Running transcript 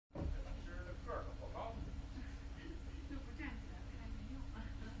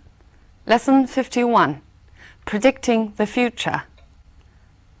Lesson 51, Predicting the Future.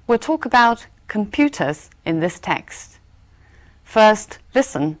 We'll talk about computers in this text. First,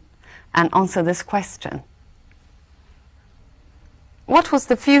 listen and answer this question. What was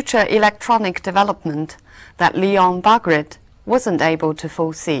the future electronic development that Leon Bagrit wasn't able to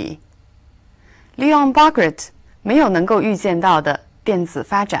foresee? Leon Bagrit 没有能够预见到的电子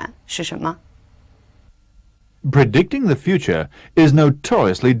发展是什么？ Predicting the future is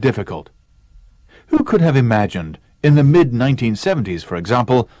notoriously difficult. Who could have imagined, in the mid-1970s, for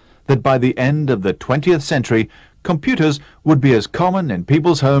example, that by the end of the 20th century, computers would be as common in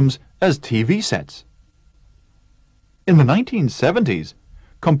people's homes as TV sets? In the 1970s,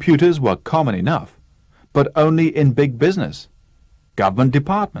 computers were common enough, but only in big business, government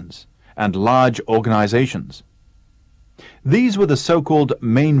departments, and large organizations. These were the so-called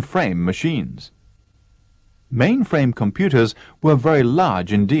mainframe machines. Mainframe computers were very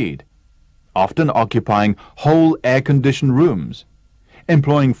large indeed, often occupying whole air-conditioned rooms,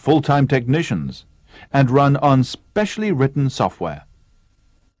 employing full-time technicians, and run on specially written software.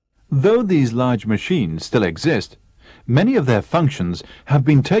 Though these large machines still exist, many of their functions have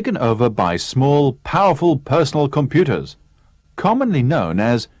been taken over by small, powerful personal computers, commonly known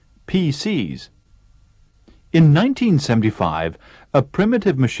as PCs. In 1975, a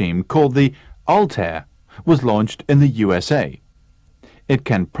primitive machine called the Altair was launched in the USA. It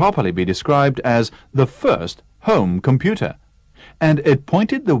can properly be described as the first home computer, and it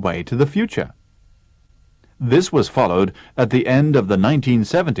pointed the way to the future. This was followed at the end of the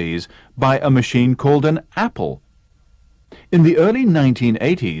 1970s by a machine called an Apple. In the early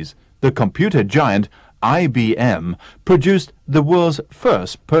 1980s, the computer giant IBM produced the world's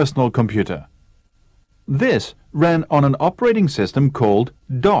first personal computer. This ran on an operating system called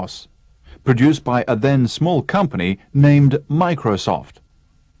DOS, produced by a then small company named Microsoft.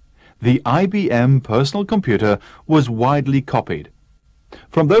 The IBM personal computer was widely copied.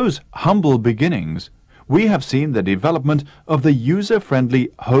 From those humble beginnings, we have seen the development of the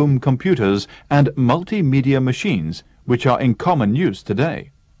user-friendly home computers and multimedia machines which are in common use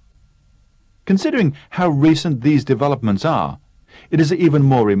today. Considering how recent these developments are, it is even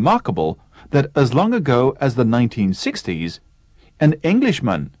more remarkable that as long ago as the 1960s, an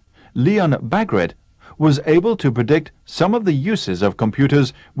Englishman, Leon Bagrit, was able to predict some of the uses of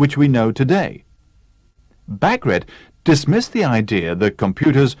computers which we know today. Bagrit dismissed the idea that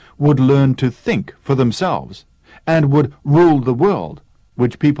computers would learn to think for themselves and would rule the world,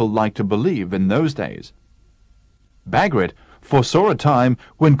 which people liked to believe in those days. Bagrit foresaw a time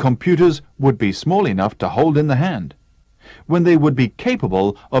when computers would be small enough to hold in the hand, when they would be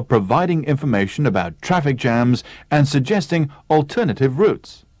capable of providing information about traffic jams and suggesting alternative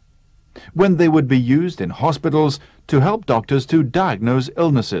routes, when they would be used in hospitals to help doctors to diagnose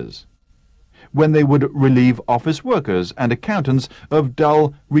illnesses, when they would relieve office workers and accountants of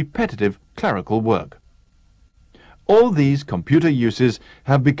dull, repetitive clerical work. All these computer uses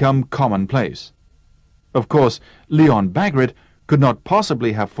have become commonplace. Of course, Leon Bagrit could not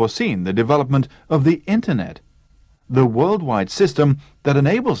possibly have foreseen the development of the Internet, the worldwide system that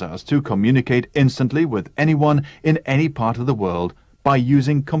enables us to communicate instantly with anyone in any part of the world by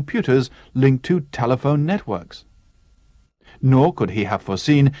using computers linked to telephone networks. Nor could he have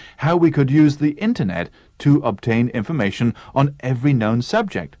foreseen how we could use the Internet to obtain information on every known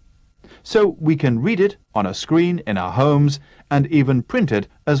subject, so we can read it on a screen in our homes and even print it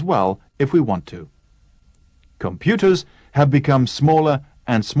as well if we want to. Computers have become smaller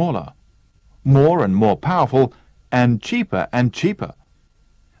and smaller, more and more powerful, and cheaper.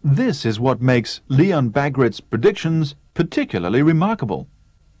 This is what makes Leon Bagrit's predictions particularly remarkable.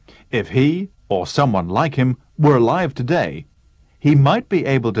 If he, or someone like him, were alive today, he might be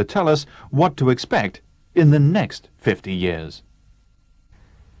able to tell us what to expect in the next 50 years.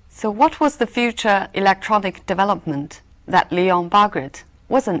 So what was the future electronic development that Leon Bagrit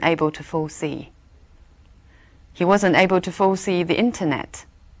wasn't able to foresee? He wasn't able to foresee the Internet.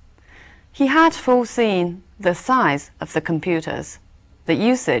 He had foreseen the size of the computers, the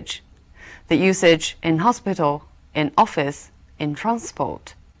usage in hospital, in office, in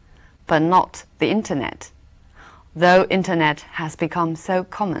transport, but not the Internet, though Internet has become so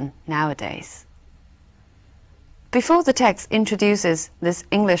common nowadays. Before the text introduces this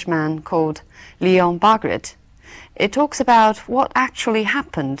Englishman called Leon Bagrit, it talks about what actually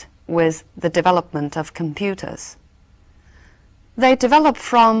happened with the development of computers. They developed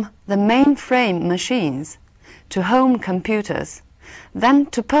from the mainframe machines to home computers, then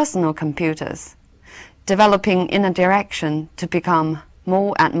to personal computers, developing in a direction to become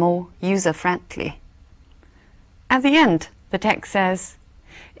more and more user-friendly. At the end, the text says,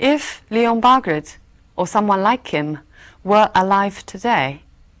 If Leon Bargret, or someone like him, were alive today,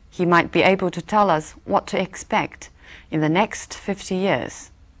 he might be able to tell us what to expect in the next 50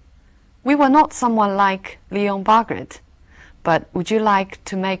 years. We were not someone like Leon Bargret, but would you like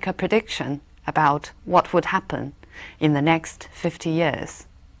to make a prediction about what would happen in the next 50 years?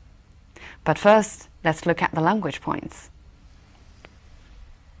 But first, let's look at the language points.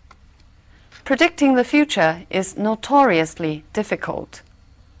 Predicting the future is notoriously difficult.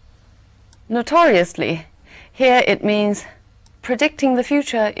 Notoriously, here it means predicting the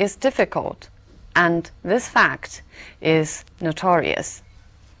future is difficult, and this fact is notorious.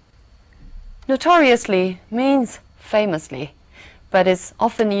 Notoriously means famously, but is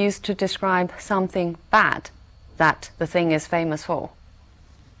often used to describe something bad that the thing is famous for.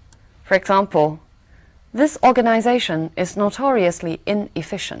 For example, this organization is notoriously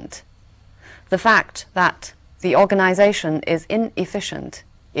inefficient. The fact that the organization is inefficient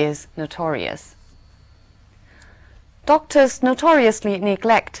is notorious. Doctors notoriously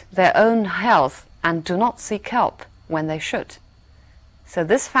neglect their own health and do not seek help when they should. So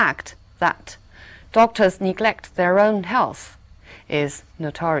this fact that doctors neglect their own health is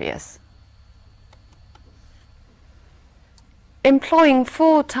notorious. Employing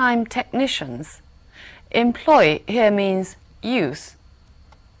full-time technicians. Employ here means use.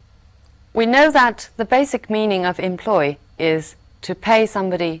 We know that the basic meaning of employ is to pay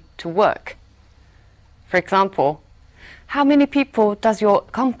somebody to work. For example, how many people does your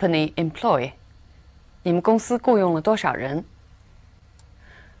company employ? 你们公司雇佣了多少人?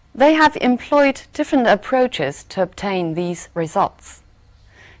 They have employed different approaches to obtain these results.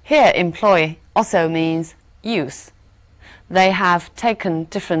 Here, employ also means use. They have taken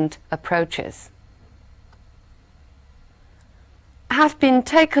different approaches. Have been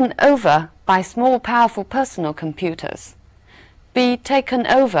taken over by small, powerful personal computers. Be taken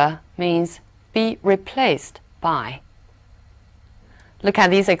over means be replaced by. Look at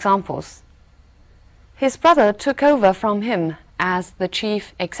these examples. His brother took over from him as the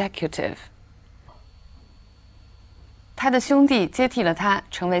chief executive. 他的兄弟接替了他，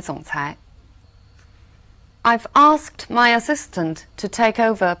成为总裁。I've asked my assistant to take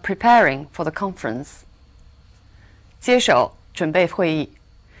over preparing for the conference. 接手，准备会议。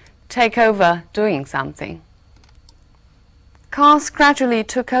Take over doing something. Cars gradually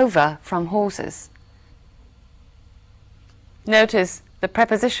took over from horses. Notice the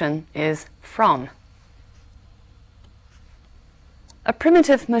preposition is from. A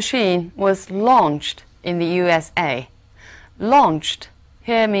primitive machine was launched in the USA. Launched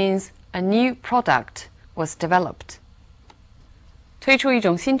here means a new product was developed. 推出一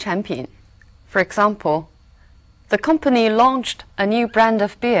种新产品. For example, the company launched a new brand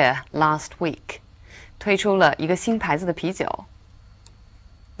of beer last week. 推出了一个新牌子的啤酒.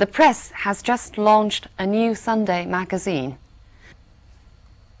 The press has just launched a new Sunday magazine.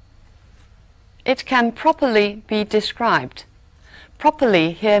 It can properly be described.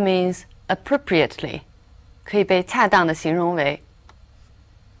 Properly here means appropriately. 可以被恰当地形容为.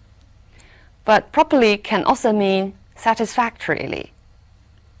 But properly can also mean satisfactorily.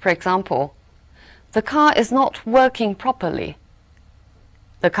 For example, the car is not working properly.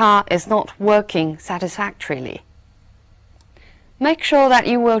 The car is not working satisfactorily. Make sure that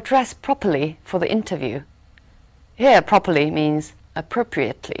you will dress properly for the interview. Here, properly means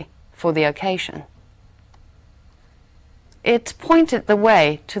appropriately for the occasion. It pointed the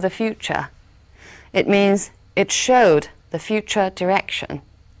way to the future. It means it showed the future direction.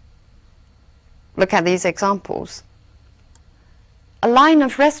 Look at these examples. A line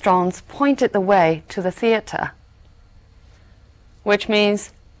of restaurants pointed the way to the theatre, which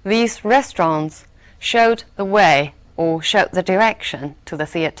means these restaurants showed the way or showed the direction to the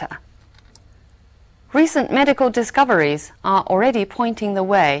theatre. Recent medical discoveries are already pointing the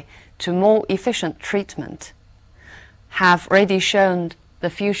way to more efficient treatment, have already shown the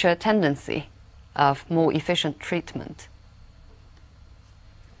future tendency of more efficient treatment.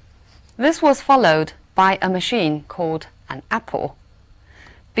 This was followed by a machine called an apple.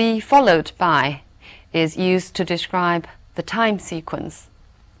 Be followed by is used to describe the time sequence.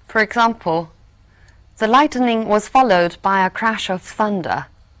 For example, the lightning was followed by a crash of thunder.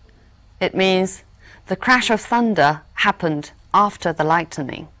 It means the crash of thunder happened after the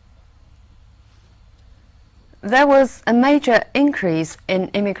lightning. There was a major increase in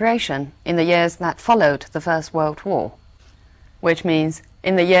immigration in the years that followed the First World War, which means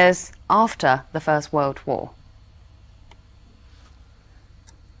in the years after the First World War.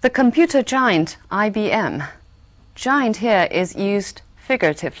 The computer giant IBM. Giant here is used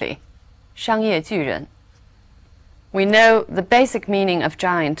figuratively, 商业巨人. we know the basic meaning of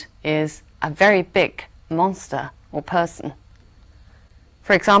giant is a very big monster or person.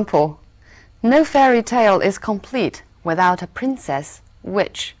 For example, no fairy tale is complete without a princess,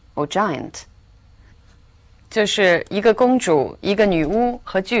 witch, or giant. 就是一个公主、一个女巫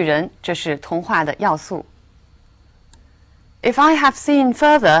和巨人，这是童话的要素。If I have seen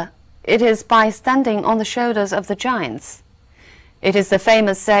further, it is by standing on the shoulders of the giants. It is the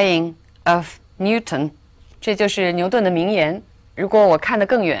famous saying of Newton. 这就是牛顿的名言。如果我看得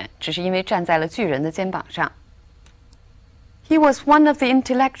更远，只是因为站在了巨人的肩膀上。He was one of the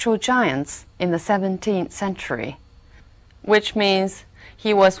intellectual giants in the 17th century, which means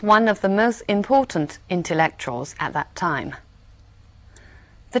he was one of the most important intellectuals at that time.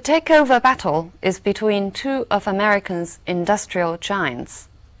 The takeover battle is between two of America's industrial giants.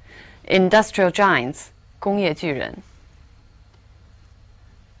 Industrial giants, 工业巨人.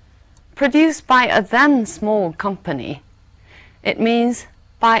 Produced by a then small company. It means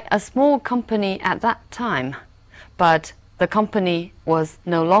by a small company at that time, but the company was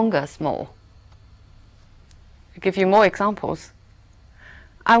no longer small. I'll give you more examples.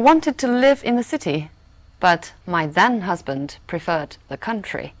 I wanted to live in the city, but my then husband preferred the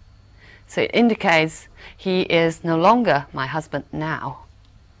country. So it indicates he is no longer my husband now.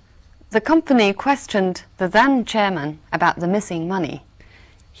 The company questioned the then chairman about the missing money.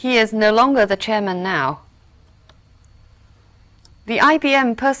 He is no longer the chairman now. The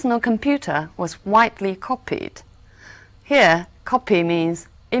IBM personal computer was widely copied. Here, copy means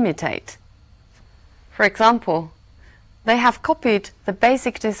imitate. For example, they have copied the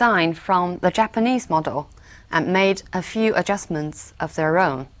basic design from the Japanese model and made a few adjustments of their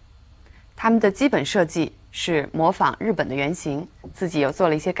own. 他们的基本设计是模仿日本的原型，自己又做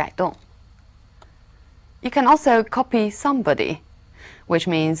了一些改动。You can also copy somebody, which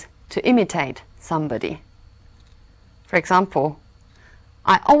means to imitate somebody. For example,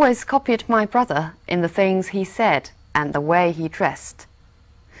 I always copied my brother in the things he said and the way he dressed.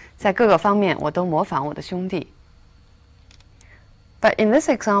 在各个方面我都模仿我的兄弟。But in this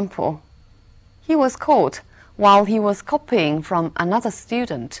example, he was caught while he was copying from another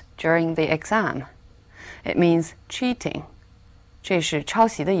student during the exam. It means cheating. 这是抄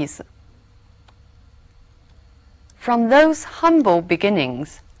袭的意思。From those humble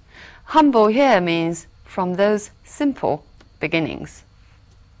beginnings. Humble here means from those simple beginnings.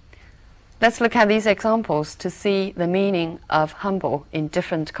 Let's look at these examples to see the meaning of humble in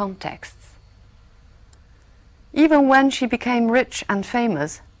different contexts. Even when she became rich and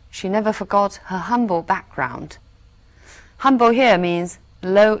famous, she never forgot her humble background. Humble here means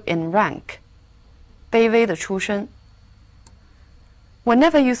low in rank, 卑微的出身。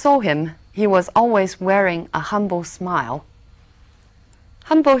Whenever you saw him, he was always wearing a humble smile.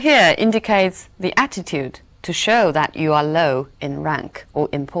 Humble here indicates the attitude to show that you are low in rank or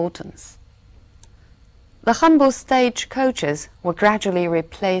importance. The humble stage coaches were gradually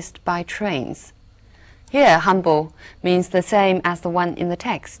replaced by trains. Here, humble means the same as the one in the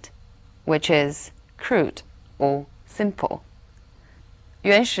text, which is crude or simple.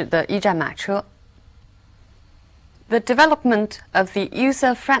 原始的驿站马车。The development of the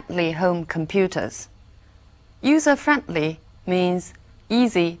user-friendly home computers. User-friendly means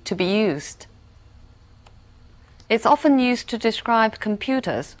easy to be used. It's often used to describe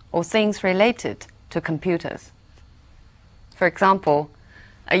computers or things related to computers. For example,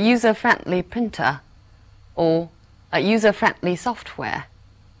 a user-friendly printer or a user-friendly software.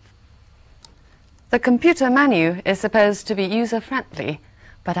 The computer menu is supposed to be user-friendly,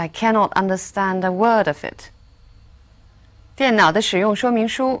 but I cannot understand a word of it. 电脑的使用说明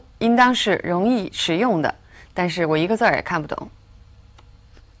书应当是容易使用的，但是我一个字儿也看不懂。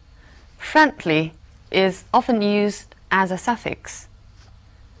Friendly is often used as a suffix.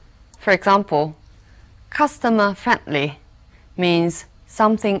 For example, customer friendly means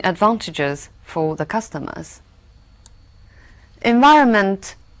something advantageous for the customers.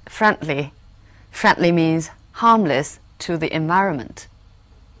 Environment friendly. Friendly means harmless to the environment.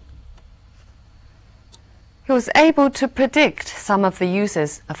 He was able to predict some of the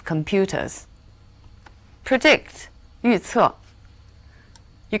uses of computers. Predict, 预测.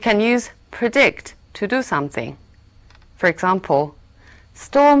 You can use predict to do something. For example,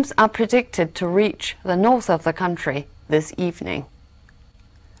 storms are predicted to reach the north of the country this evening.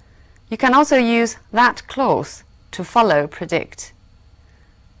 You can also use that clause to follow predict.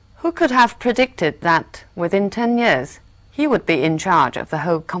 Who could have predicted that within 10 years he would be in charge of the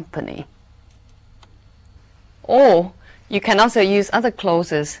whole company? Or you can also use other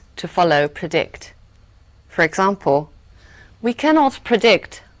clauses to follow predict. For example, we cannot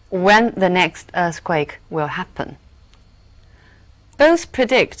predict when the next earthquake will happen. Both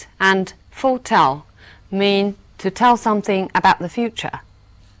predict and foretell mean to tell something about the future.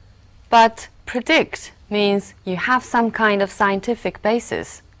 But predict means you have some kind of scientific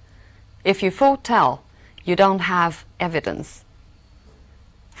basis. If you foretell, you don't have evidence.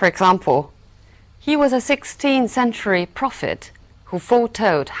 For example, he was a 16th century prophet who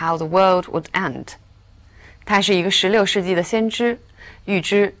foretold how the world would end. 他是一个16世纪的先知，预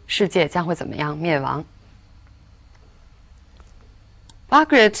知世界将会怎么样灭亡。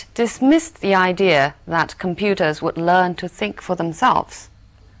Bagrat dismissed the idea that computers would learn to think for themselves.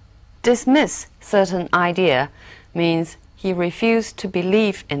 Dismiss certain idea means he refused to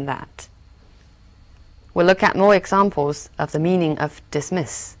believe in that. We'll look at more examples of the meaning of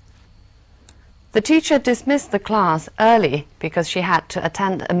dismiss. The teacher dismissed the class early because she had to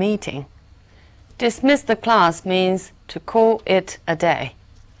attend a meeting. Dismiss the class means to call it a day.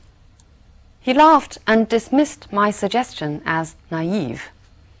 He laughed and dismissed my suggestion as naive.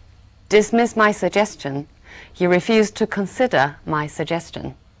 Dismiss my suggestion. He refused to consider my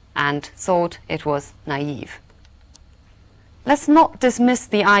suggestion and thought it was naive. Let's not dismiss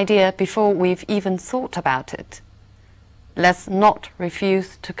the idea before we've even thought about it. Let's not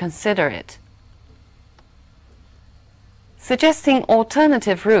refuse to consider it. Suggesting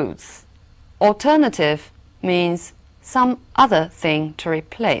alternative routes. Alternative means some other thing to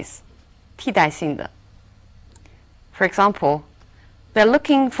replace. 替代性的. For example, they're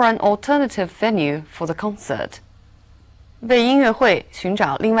looking for an alternative venue for the concert. 为音乐会寻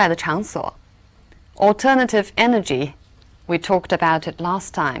找另外的场所. Alternative energy, we talked about it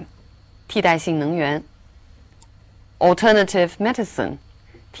last time. 替代性能源. Alternative medicine,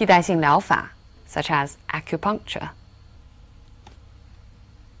 替代性疗法, such as acupuncture.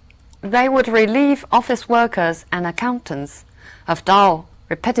 They would relieve office workers and accountants of dull,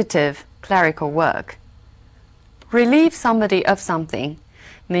 repetitive clerical work. Relieve somebody of something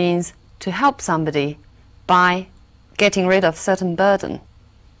means to help somebody by getting rid of certain burden.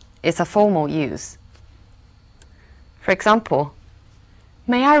 It's a formal use. For example,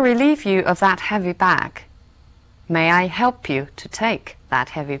 may I relieve you of that heavy bag? May I help you to take that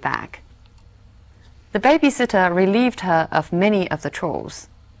heavy bag? The babysitter relieved her of many of the chores.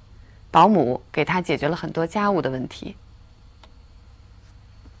 保姆给她解决了很多家务的问题。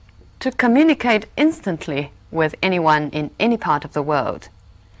To communicate instantly with anyone in any part of the world.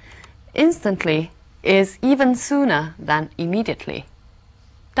 Instantly is even sooner than immediately.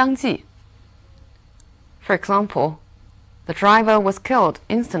 当即. For example, the driver was killed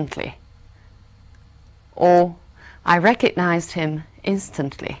instantly. Or, I recognized him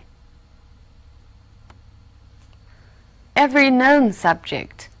instantly. Every known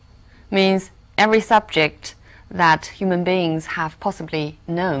subject means every subject that human beings have possibly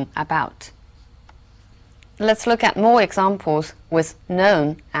known about. Let's look at more examples with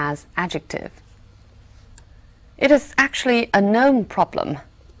known as adjective. It is actually a known problem.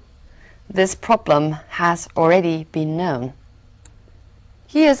 This problem has already been known.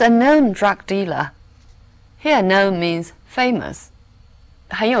 He is a known drug dealer. Here known means famous.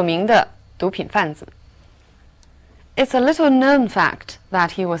 很有名的毒品贩子. It's a little known fact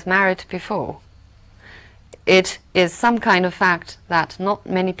that he was married before. It is some kind of fact that not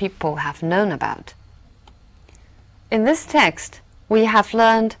many people have known about. In this text, we have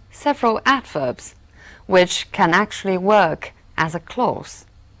learned several adverbs which can actually work as a clause.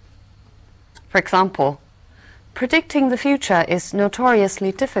 For example, predicting the future is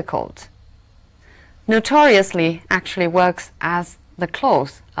notoriously difficult. Notoriously actually works as the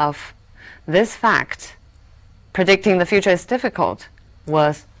clause of this fact. Predicting the future is difficult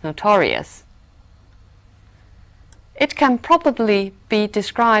was notorious. It can probably be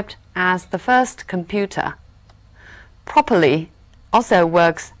described as the first computer. Properly also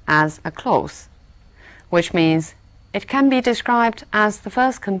works as a clause, which means it can be described as the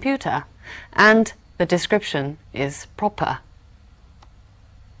first computer and the description is proper.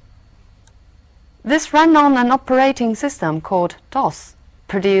 This ran on an operating system called DOS,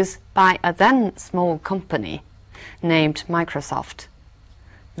 produced by a then small company named Microsoft.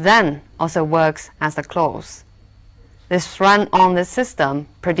 Then also works as a clause. This ran on this system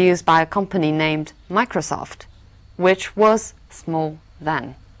produced by a company named Microsoft, which was small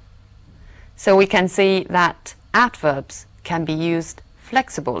then. So we can see that adverbs can be used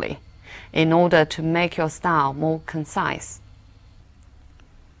flexibly in order to make your style more concise.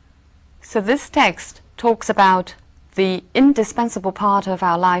 So this text talks about the indispensable part of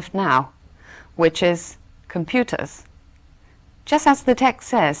our life now, which is computers. Just as the text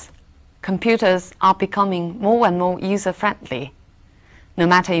says, computers are becoming more and more user-friendly, no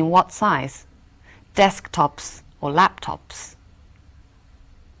matter in what size, desktops or laptops.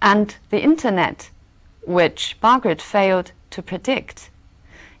 And the Internet, which Margaret failed to predict,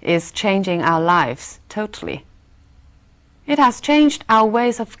 is changing our lives totally. It has changed our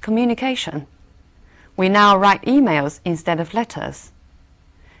ways of communication. We now write emails instead of letters.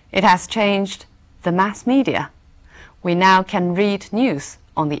 It has changed the mass media. We now can read news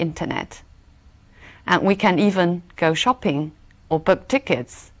on the Internet. And we can even go shopping or book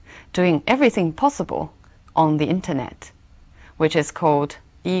tickets, doing everything possible on the Internet, which is called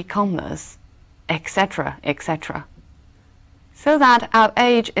e-commerce, etc., etc. So that our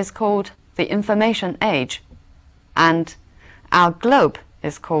age is called the information age, and our globe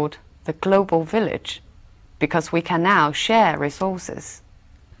is called the global village, because we can now share resources.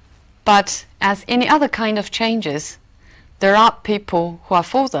 But as any other kind of changes, there are people who are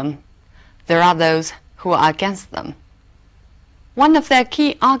for them. There are those who are against them. One of their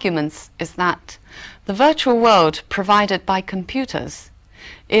key arguments is that the virtual world provided by computers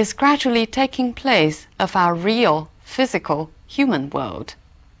is gradually taking place of our real, physical, human world,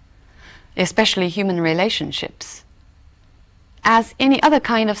 especially human relationships. As any other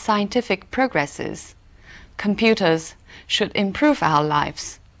kind of scientific progresses, computers should improve our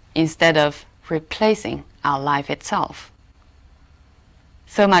lives instead of replacing our life itself.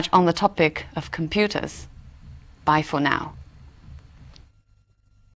 So much on the topic of computers. Bye for now.